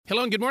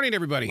Hello and good morning,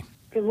 everybody.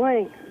 Good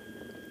morning.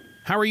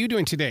 How are you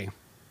doing today?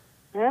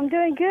 I'm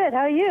doing good. How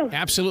are you?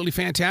 Absolutely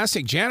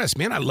fantastic. Janice,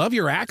 man, I love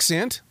your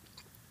accent.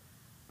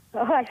 Oh,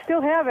 I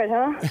still have it,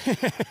 huh?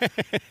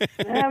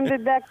 I haven't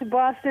been back to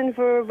Boston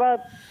for about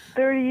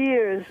 30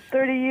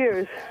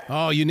 years.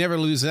 Oh, you never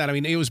lose that. I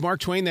mean, it was Mark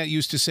Twain that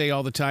used to say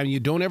all the time, you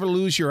don't ever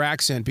lose your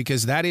accent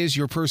because that is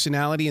your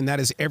personality and that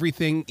is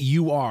everything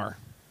you are.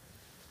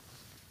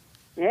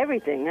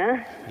 Everything, huh?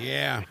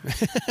 Yeah.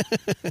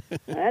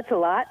 That's a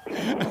lot.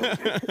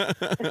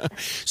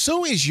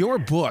 So is your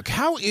book.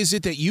 How is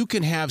it that you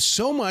can have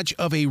so much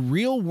of a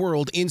real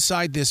world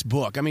inside this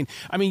book? I mean,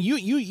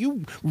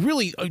 you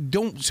really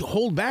don't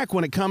hold back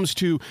when it comes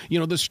to,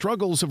 the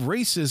struggles of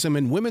racism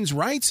and women's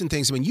rights and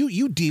things. I mean,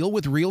 you deal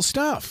with real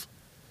stuff.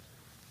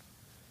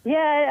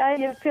 Yeah,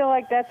 I feel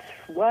like that's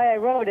why I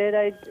wrote it.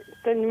 I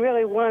didn't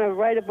really want to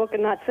write a book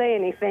and not say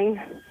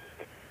anything.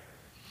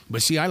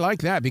 But see, I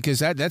like that because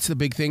that's the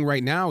big thing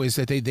right now is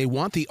that they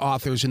want the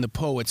authors and the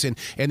poets and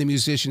the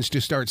musicians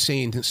to start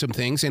saying some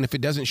things. And if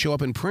it doesn't show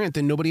up in print,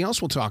 then nobody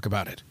else will talk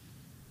about it.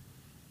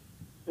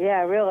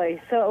 Yeah,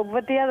 really. So,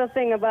 but the other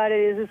thing about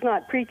it is it's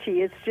not preachy.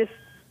 It's just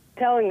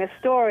telling a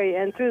story,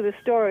 and through the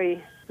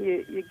story,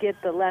 you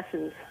get the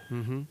lessons.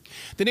 Mm-hmm.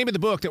 The name of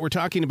the book that we're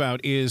talking about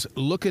is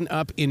Looking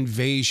Up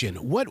Invasion.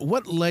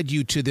 What led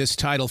you to this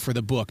title for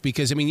the book?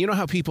 Because, I mean, you know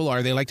how people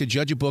are. They like to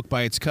judge a book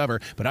by its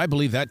cover, but I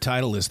believe that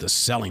title is the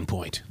selling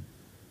point.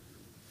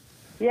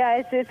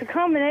 Yeah, it's a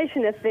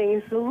combination of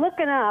things. The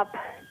Looking Up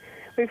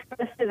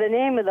refers to the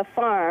name of the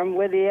farm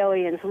where the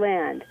aliens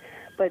land,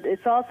 but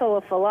it's also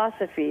a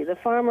philosophy. The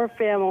farmer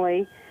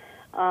family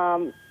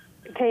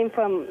came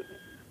from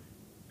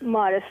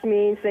modest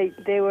means.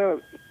 They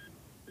were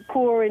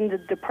poor in the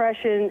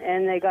Depression,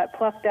 and they got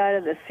plucked out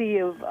of the sea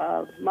of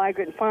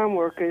migrant farm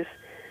workers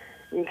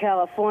in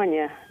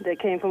California that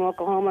came from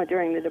Oklahoma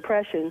during the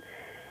Depression.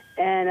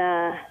 And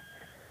a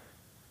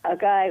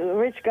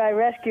rich guy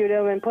rescued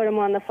them and put them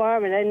on the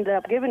farm and ended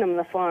up giving them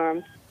the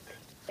farm.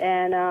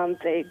 And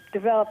they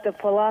developed a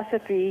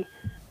philosophy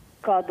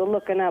called the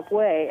Looking Up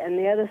Way. And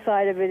the other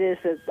side of it is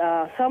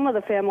that some of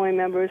the family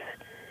members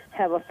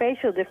have a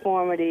facial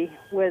deformity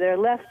where their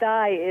left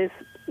eye is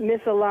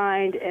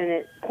misaligned and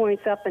it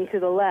points up and to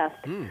the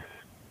left.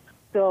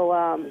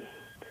 So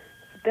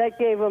that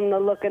gave them the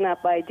looking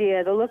up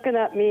idea. The looking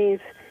up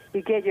means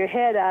you get your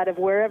head out of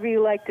wherever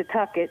you like to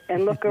tuck it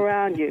and look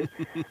around you.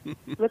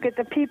 Look at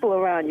the people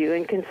around you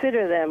and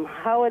consider them.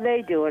 How are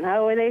they doing?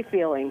 How are they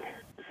feeling?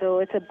 So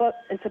it's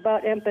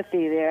about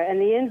empathy there. And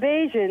the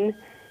invasion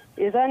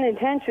is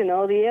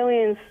unintentional. The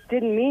aliens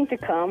didn't mean to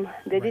come.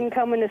 They didn't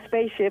come in a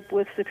spaceship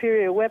with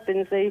superior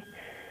weapons. They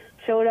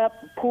showed up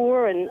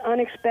poor and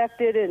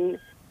unexpected, and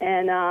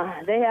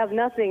they have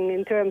nothing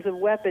in terms of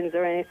weapons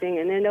or anything,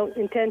 and they don't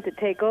intend to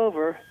take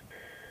over.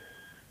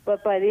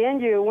 But by the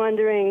end, you're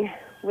wondering,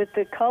 with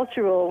the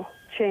cultural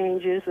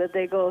changes that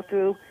they go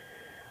through,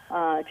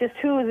 just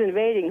who is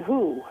invading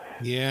who.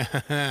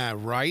 Yeah,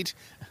 right.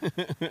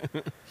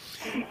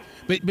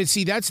 But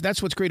see,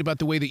 that's what's great about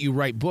the way that you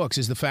write books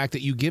is the fact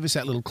that you give us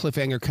that little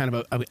cliffhanger kind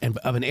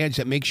of an edge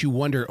that makes you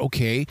wonder,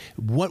 okay,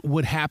 what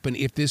would happen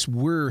if this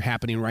were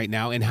happening right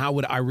now, and how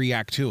would I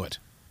react to it?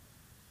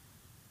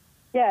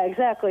 Yeah,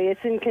 exactly.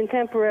 It's in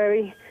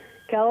contemporary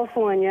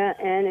California,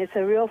 and it's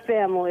a real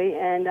family,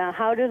 and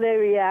how do they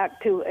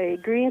react to a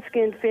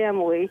green-skinned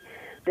family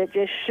that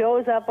just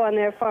shows up on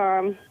their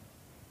farm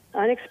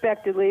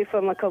unexpectedly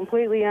from a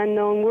completely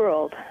unknown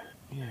world?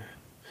 Yeah.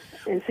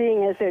 And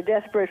seeing as they're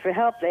desperate for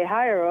help, they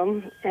hire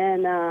them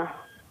and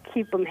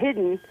keep them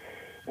hidden,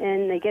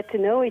 and they get to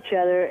know each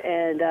other.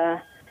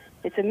 And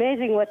it's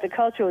amazing what the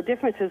cultural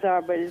differences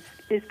are, but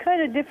it's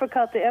kind of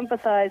difficult to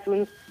empathize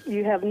when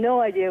you have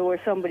no idea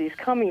where somebody's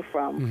coming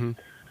from. Mm-hmm.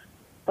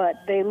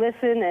 But they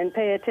listen and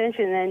pay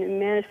attention and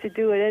manage to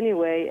do it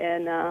anyway.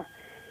 And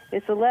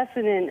it's a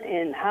lesson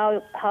in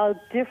how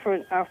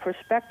different our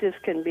perspectives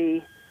can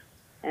be,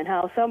 and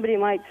how somebody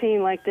might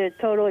seem like they're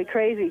totally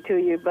crazy to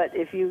you, but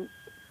if you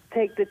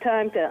take the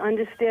time to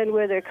understand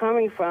where they're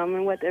coming from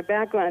and what their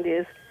background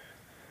is,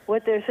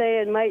 what they're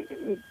saying might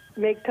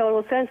make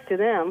total sense to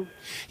them.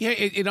 Yeah,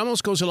 it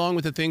almost goes along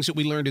with the things that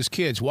we learned as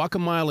kids. Walk a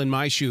mile in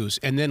my shoes,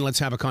 and then let's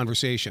have a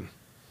conversation.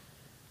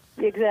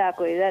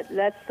 Exactly.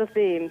 That's the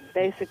theme,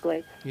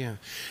 basically. Yeah.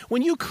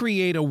 When you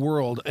create a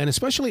world, and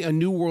especially a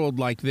new world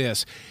like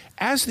this,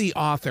 as the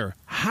author,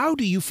 how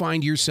do you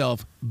find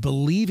yourself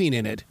believing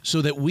in it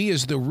so that we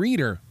as the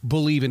reader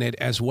believe in it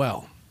as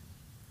well?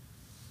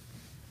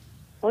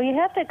 Well, you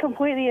have to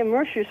completely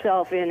immerse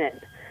yourself in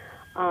it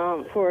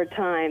for a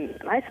time.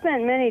 I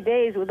spent many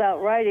days without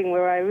writing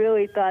where I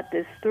really thought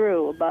this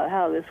through about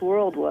how this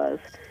world was.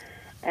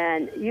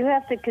 And you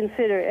have to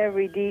consider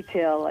every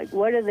detail, like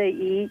what do they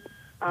eat?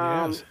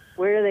 Yes.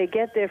 Where do they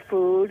get their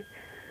food?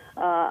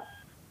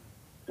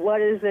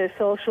 What is their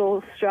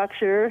social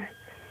structure?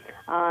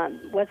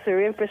 What's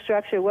their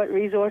infrastructure? What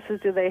resources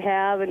do they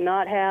have and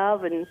not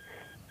have? And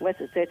what's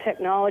their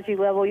technology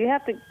level? You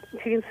have to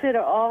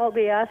consider all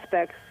the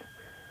aspects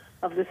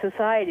of the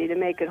society to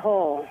make it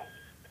whole.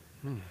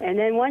 And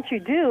then once you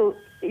do,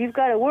 you've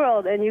got a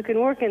world, and you can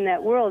work in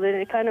that world, and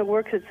it kind of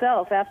works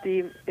itself after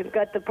you've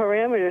got the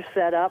parameters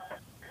set up.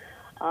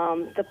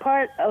 The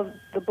part of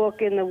the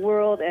book in the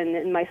world, and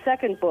in my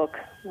second book,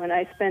 when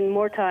I spend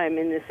more time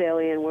in this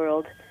alien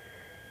world,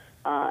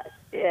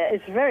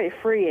 it's very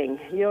freeing.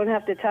 You don't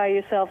have to tie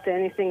yourself to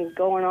anything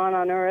going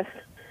on Earth.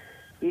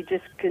 You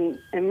just can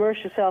immerse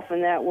yourself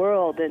in that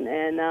world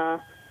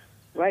and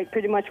write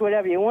pretty much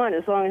whatever you want,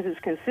 as long as it's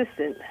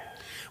consistent.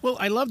 Well,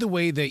 I love the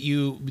way that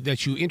you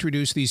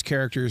introduce these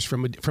characters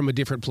from a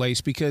different place,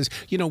 because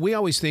we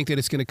always think that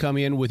it's going to come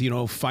in with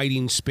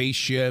fighting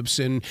spaceships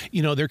and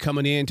they're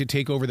coming in to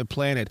take over the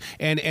planet,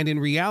 and in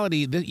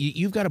reality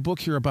you've got a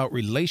book here about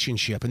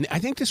relationship, and I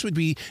think this would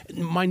be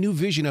my new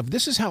vision of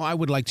this is how I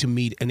would like to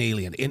meet an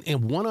alien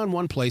in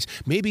one-on-one place,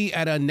 maybe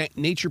at a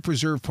nature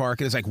preserve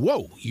park, and it's like,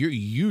 whoa,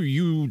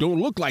 you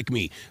don't look like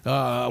me.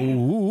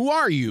 Who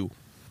are you?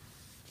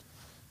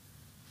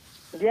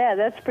 Yeah,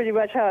 that's pretty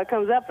much how it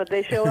comes up, but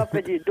they show up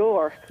at your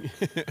door.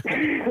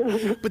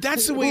 But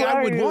that's the way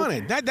I would want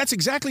it. That's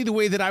exactly the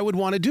way that I would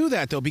want to do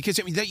that, though, because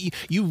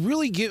you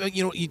really give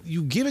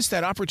you give us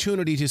that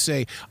opportunity to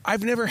say,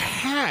 I've never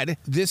had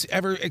this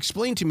ever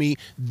explained to me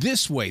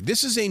this way.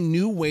 This is a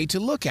new way to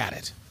look at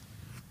it.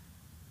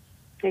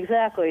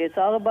 Exactly. It's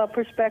all about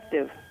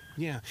perspective.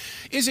 Yeah.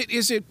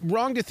 Is it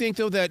wrong to think,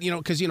 though, that,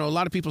 because, a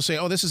lot of people say,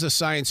 oh, this is a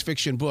science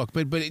fiction book.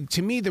 But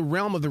to me, the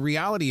realm of the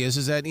reality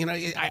is that,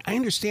 I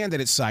understand that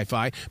it's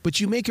sci-fi,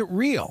 but you make it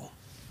real.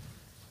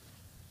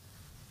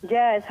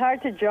 Yeah, it's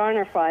hard to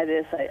genreify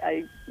this.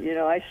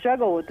 I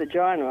struggle with the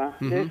genre.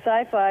 Mm-hmm. There's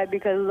sci-fi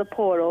because of the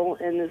portal,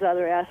 and there's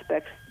other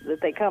aspects that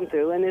they come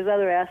through, and there's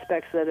other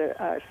aspects that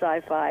are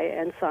sci-fi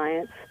and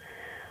science.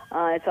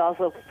 It's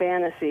also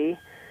fantasy,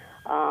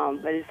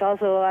 but it's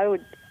also, I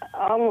would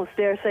almost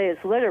dare say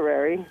it's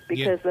literary,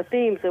 because the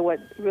themes are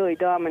what really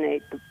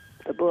dominate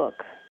the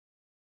book.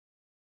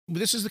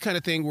 This is the kind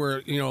of thing where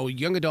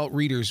young adult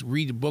readers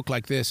read a book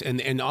like this,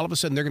 and all of a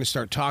sudden they're going to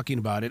start talking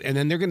about it, and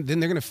then they're going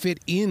to fit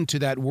into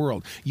that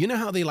world. You know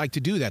how they like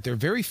to do that? They're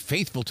very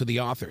faithful to the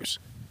authors.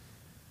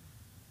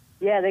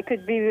 Yeah, they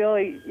could be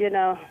really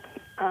into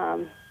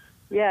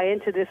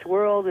this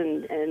world,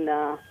 and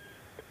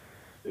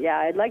yeah,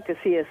 I'd like to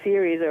see a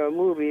series or a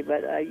movie,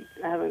 but I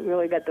haven't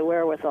really got the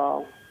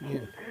wherewithal. Yeah.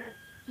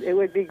 It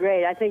would be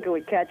great. I think it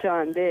would catch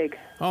on big.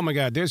 Oh my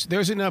God,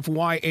 there's enough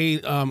YA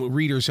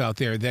readers out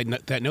there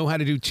that know how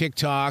to do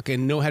TikTok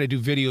and know how to do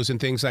videos and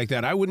things like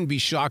that. I wouldn't be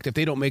shocked if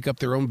they don't make up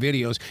their own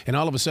videos and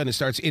all of a sudden it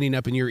starts ending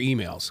up in your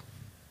emails.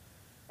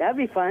 That'd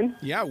be fun.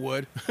 Yeah, it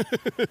would.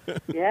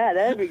 Yeah,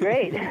 that'd be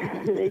great.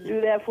 They do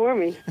that for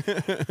me.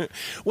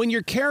 When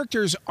your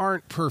characters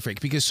aren't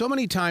perfect, because so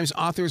many times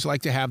authors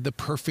like to have the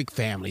perfect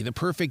family, the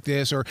perfect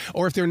this, or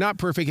if they're not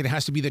perfect, it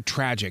has to be the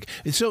tragic.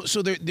 And so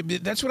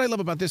that's what I love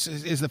about this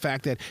is the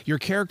fact that your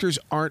characters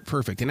aren't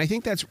perfect, and I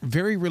think that's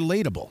very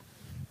relatable.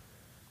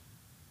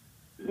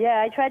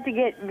 Yeah, I tried to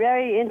get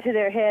very into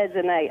their heads,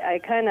 and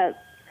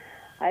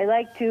I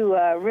like to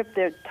rip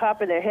the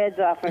top of their heads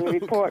off and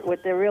report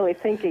what they're really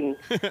thinking.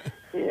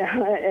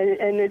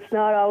 And it's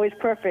not always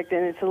perfect,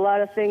 and it's a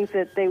lot of things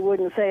that they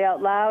wouldn't say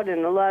out loud,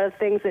 and a lot of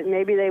things that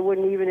maybe they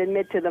wouldn't even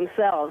admit to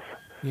themselves.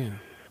 Yeah.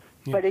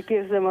 But it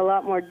gives them a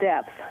lot more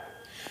depth.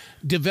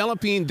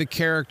 Developing the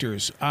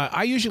characters.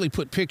 I usually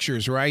put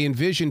pictures where I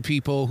envision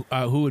people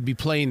who would be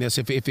playing this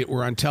if it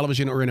were on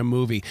television or in a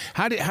movie.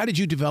 How did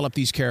you develop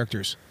these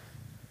characters?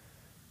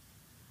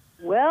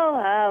 Well,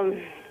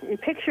 in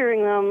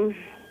picturing them,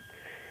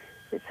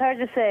 it's hard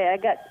to say.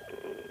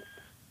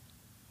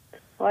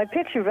 I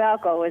picture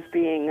Valco as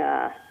being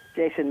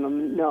Jason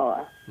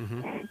Momoa,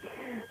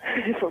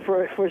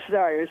 for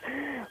starters.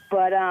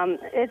 But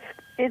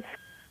it's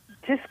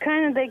just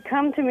kind of, they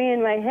come to me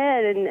in my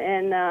head,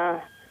 and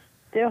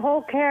they're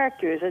whole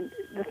characters. And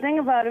the thing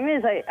about them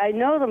is I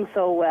know them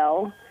so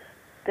well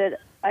that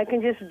I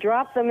can just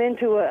drop them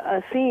into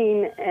a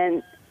scene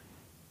and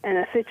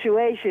a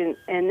situation,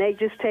 and they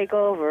just take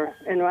over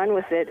and run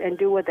with it and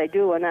do what they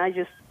do, and I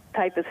just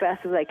type as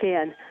fast as I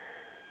can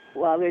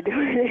while they're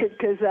doing it,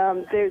 because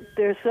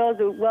they're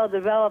so well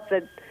developed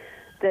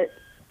that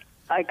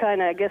I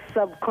kind of, I guess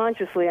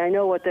subconsciously, I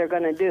know what they're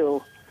going to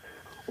do.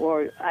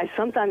 Or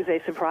sometimes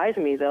they surprise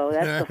me, though.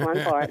 That's the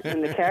fun part.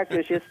 And the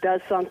characters just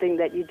does something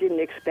that you didn't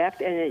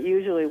expect, and it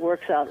usually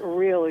works out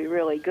really,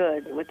 really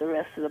good with the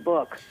rest of the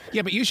book.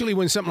 Yeah, but usually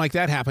when something like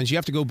that happens, you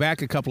have to go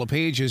back a couple of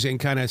pages and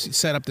kind of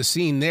set up the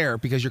scene there,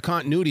 because your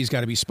continuity's got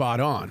to be spot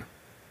on.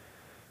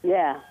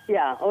 Yeah.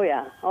 Oh,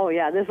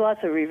 yeah. There's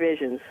lots of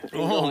revisions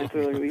going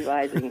through and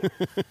revising,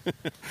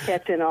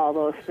 catching all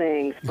those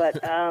things.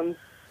 But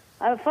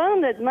I've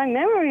found that my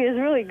memory is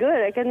really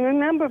good. I can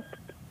remember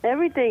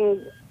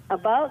everything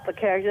about the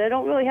characters. I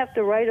don't really have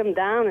to write them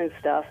down and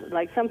stuff.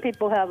 Like some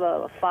people have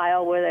a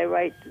file where they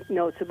write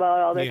notes about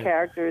all their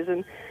characters,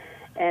 and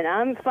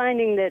I'm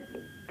finding that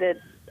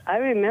I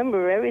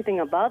remember everything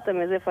about them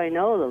as if I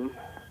know them.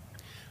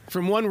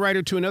 From one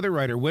writer to another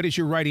writer, what is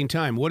your writing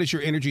time? What is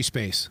your energy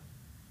space?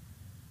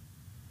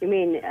 You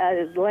mean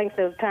length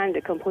of time to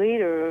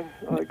complete or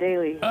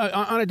daily?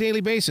 On a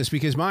daily basis,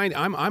 because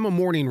I'm a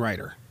morning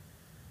writer.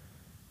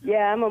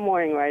 Yeah, I'm a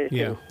morning writer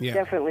too. Yeah.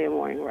 Definitely a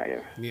morning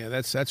writer. Yeah,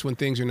 that's when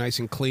things are nice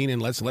and clean,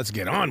 and let's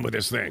get on with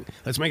this thing.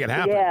 Let's make it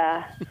happen.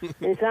 Yeah,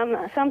 and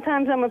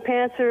sometimes I'm a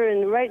pantser,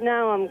 and right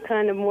now I'm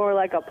kind of more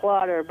like a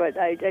plotter. But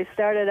I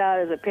started out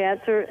as a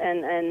pantser,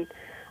 and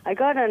I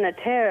got on a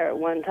tear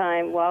one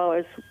time while I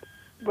was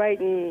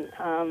writing.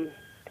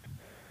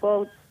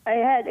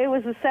 It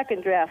was the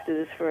second draft of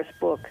this first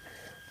book,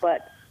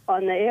 but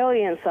on the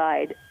alien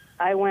side,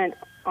 I went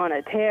on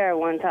a tear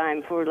one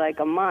time for like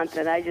a month,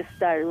 and I just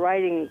started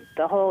writing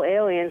the whole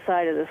alien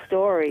side of the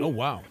story. Oh,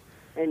 wow.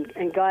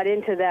 And got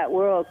into that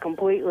world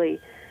completely.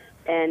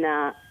 And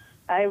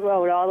I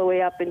wrote all the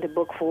way up into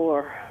book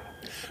 4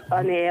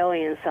 on the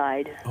alien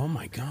side. Oh,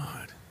 my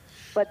God.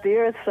 But the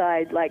Earth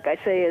side, like I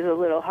say, is a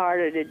little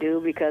harder to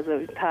do because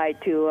it's tied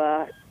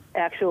to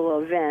actual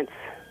events.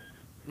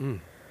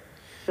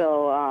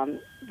 So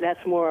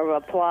that's more of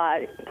a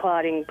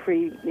plotting,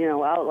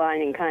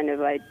 outlining kind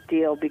of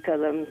ideal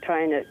because I'm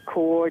trying to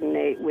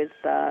coordinate with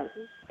the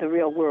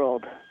real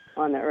world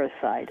on the Earth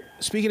side.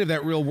 Speaking of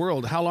that real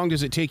world, how long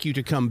does it take you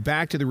to come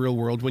back to the real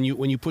world when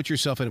you put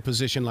yourself in a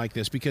position like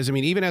this? Because, I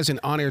mean, even as an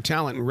on-air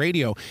talent in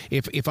radio,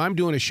 if I'm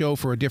doing a show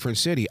for a different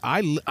city,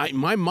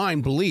 my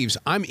mind believes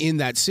I'm in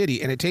that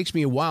city, and it takes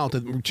me a while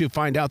to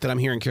find out that I'm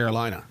here in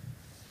Carolina.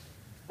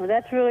 Well,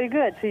 that's really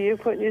good. So you're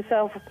putting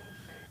yourself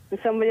in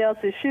somebody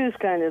else's shoes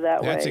kind of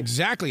that way. That's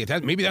exactly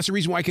it. Maybe that's the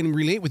reason why I can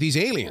relate with these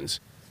aliens.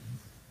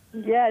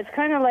 Yeah, it's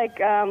kind of like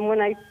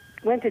when I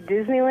went to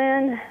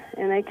Disneyland,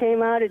 and I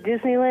came out of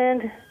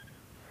Disneyland,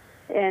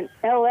 and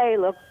L.A.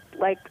 looked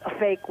like a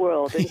fake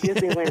world, and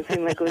Disneyland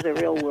seemed like it was a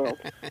real world.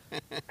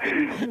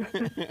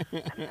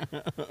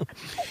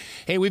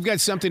 Hey, we've got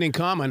something in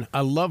common,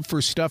 a love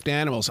for stuffed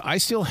animals. I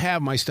still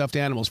have my stuffed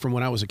animals from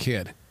when I was a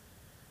kid.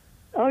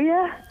 Oh,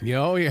 yeah?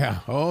 Oh,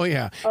 yeah. Oh,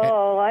 yeah.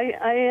 Oh,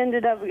 I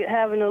ended up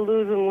having to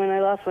lose them when I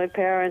lost my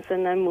parents,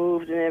 and I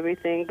moved and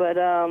everything, but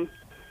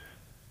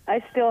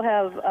I still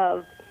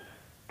have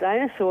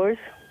dinosaurs.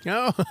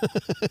 Oh.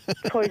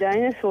 Toy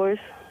dinosaurs.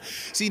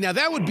 See, now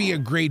that would be a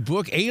great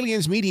book,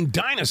 Aliens Meeting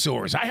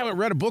Dinosaurs. I haven't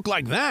read a book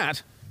like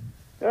that.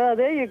 Oh,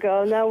 there you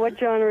go. Now what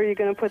genre are you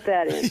going to put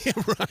that in? Yeah,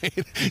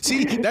 right.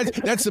 See,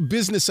 that's the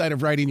business side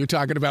of writing you're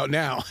talking about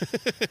now.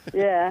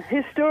 Yeah,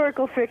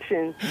 historical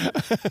fiction.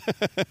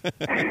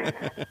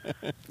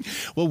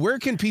 Well, where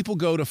can people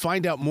go to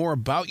find out more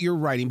about your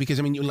writing? Because,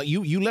 I mean,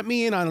 you let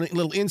me in on a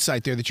little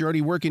insight there that you're already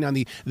working on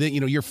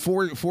your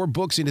four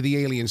books into the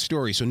alien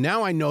story. So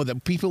now I know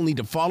that people need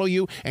to follow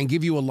you and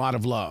give you a lot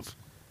of love.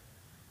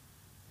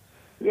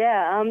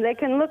 Yeah, they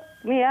can look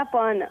me up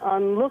on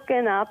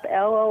Lookin' Up,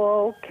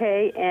 LOOKNUP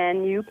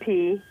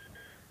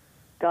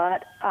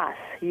 .us,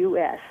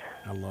 U.S.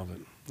 I love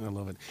it.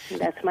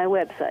 That's my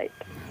website.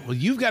 Well,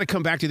 you've got to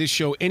come back to this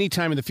show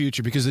anytime in the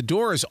future because the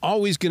door is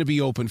always going to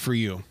be open for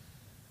you.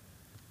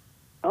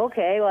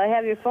 Okay, well, I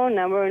have your phone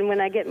number, and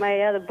when I get my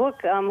other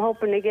book, I'm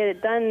hoping to get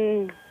it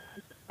done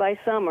by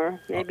summer,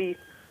 maybe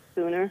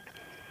sooner.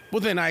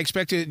 Well, then I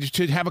expect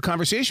to have a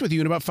conversation with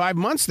you in about 5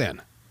 months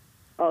then.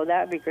 Oh,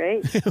 that would be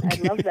great. Okay. I'd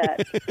love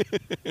that.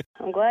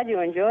 I'm glad you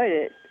enjoyed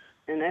it,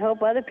 and I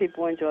hope other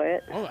people enjoy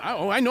it.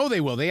 Oh, I know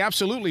they will. They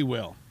absolutely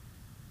will.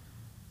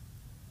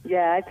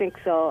 Yeah, I think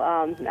so.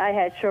 I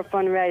had sure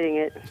fun writing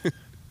it.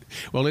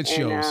 Well, it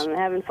shows. And I'm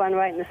having fun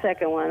writing the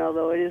second one,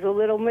 although it is a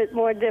little bit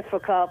more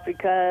difficult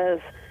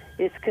because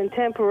it's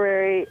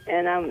contemporary,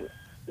 and I'm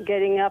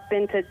getting up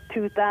into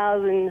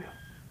 2000,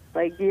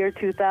 like year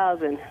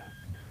 2000.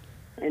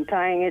 And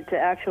tying it to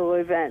actual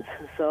events.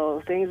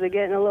 So things are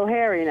getting a little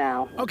hairy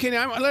now. Okay,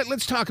 now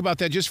let's talk about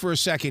that just for a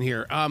second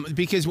here,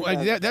 because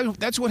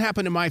that's what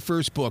happened to my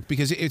first book,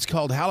 because it's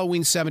called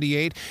Halloween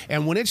 78,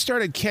 and when it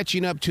started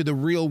catching up to the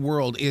real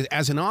world,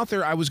 as an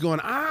author, I was going,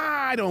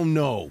 I don't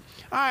know.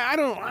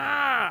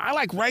 I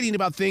like writing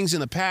about things in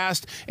the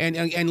past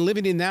and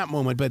living in that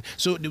moment. But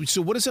so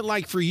what is it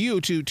like for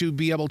you to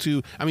be able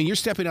to, I mean, you're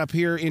stepping up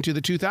here into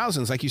the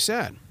 2000s, like you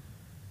said.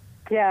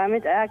 Yeah, I'm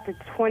into Act of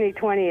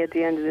 2020 at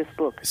the end of this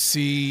book.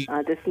 See?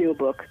 This new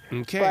book.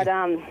 Okay. But,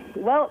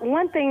 well,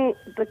 one thing,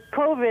 the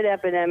COVID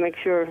epidemic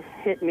sure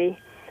hit me,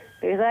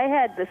 because I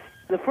had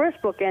the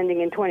first book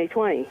ending in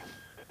 2020.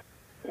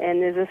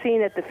 And there's a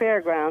scene at the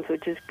fairgrounds,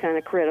 which is kind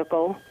of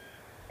critical.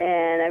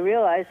 And I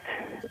realized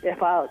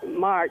about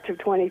March of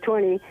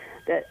 2020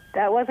 that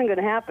wasn't going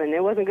to happen.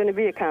 There wasn't going to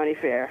be a county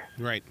fair.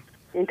 Right.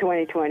 In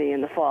 2020 in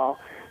the fall.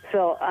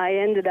 So I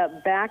ended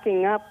up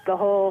backing up the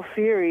whole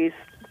series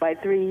by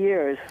 3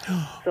 years.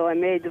 So I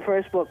made the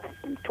first book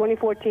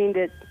 2014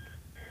 to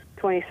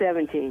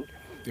 2017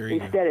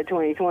 instead of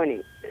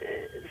 2020.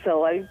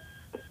 So I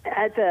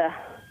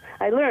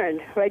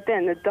learned right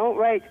then that don't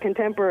write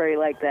contemporary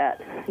like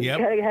that. Yep.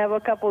 You got to have a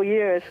couple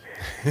years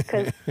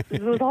because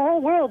the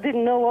whole world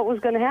didn't know what was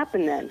going to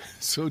happen then.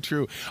 So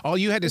true. All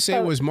you had to say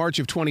was March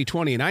of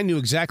 2020, and I knew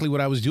exactly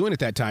what I was doing at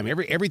that time.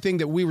 Everything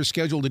that we were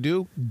scheduled to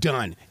do,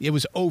 done. It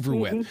was over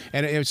with.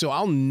 And so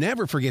I'll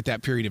never forget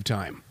that period of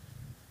time.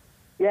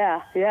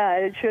 Yeah,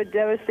 it should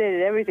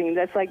devastated everything.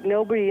 That's like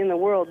nobody in the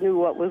world knew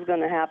what was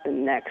going to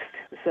happen next.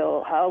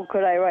 So how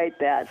could I write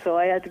that? So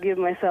I had to give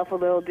myself a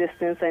little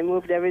distance. I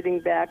moved everything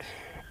back.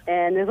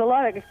 And there's a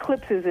lot of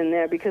eclipses in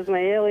there because my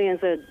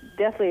aliens are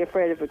deathly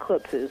afraid of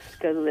eclipses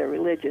because of their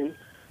religion.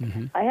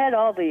 Mm-hmm. I had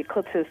all the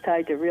eclipses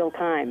tied to real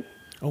time.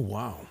 Oh,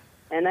 wow.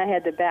 And I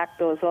had to back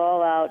those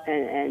all out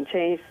and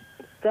change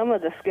some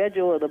of the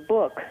schedule of the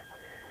book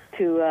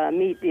to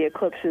meet the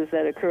eclipses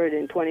that occurred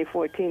in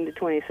 2014 to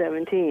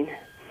 2017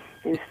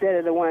 instead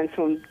of the ones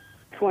from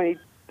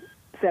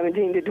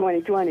 2017 to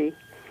 2020.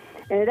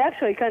 And it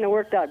actually kind of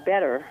worked out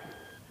better.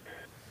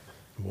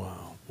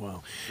 Wow.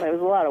 But it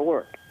was a lot of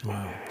work.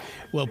 Wow.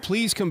 Well,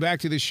 please come back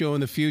to the show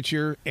in the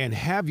future and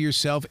have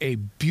yourself a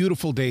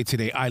beautiful day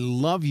today. I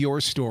love your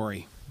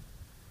story.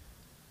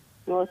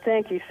 Well,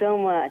 thank you so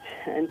much,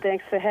 and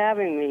thanks for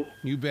having me.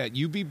 You bet.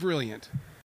 You be brilliant.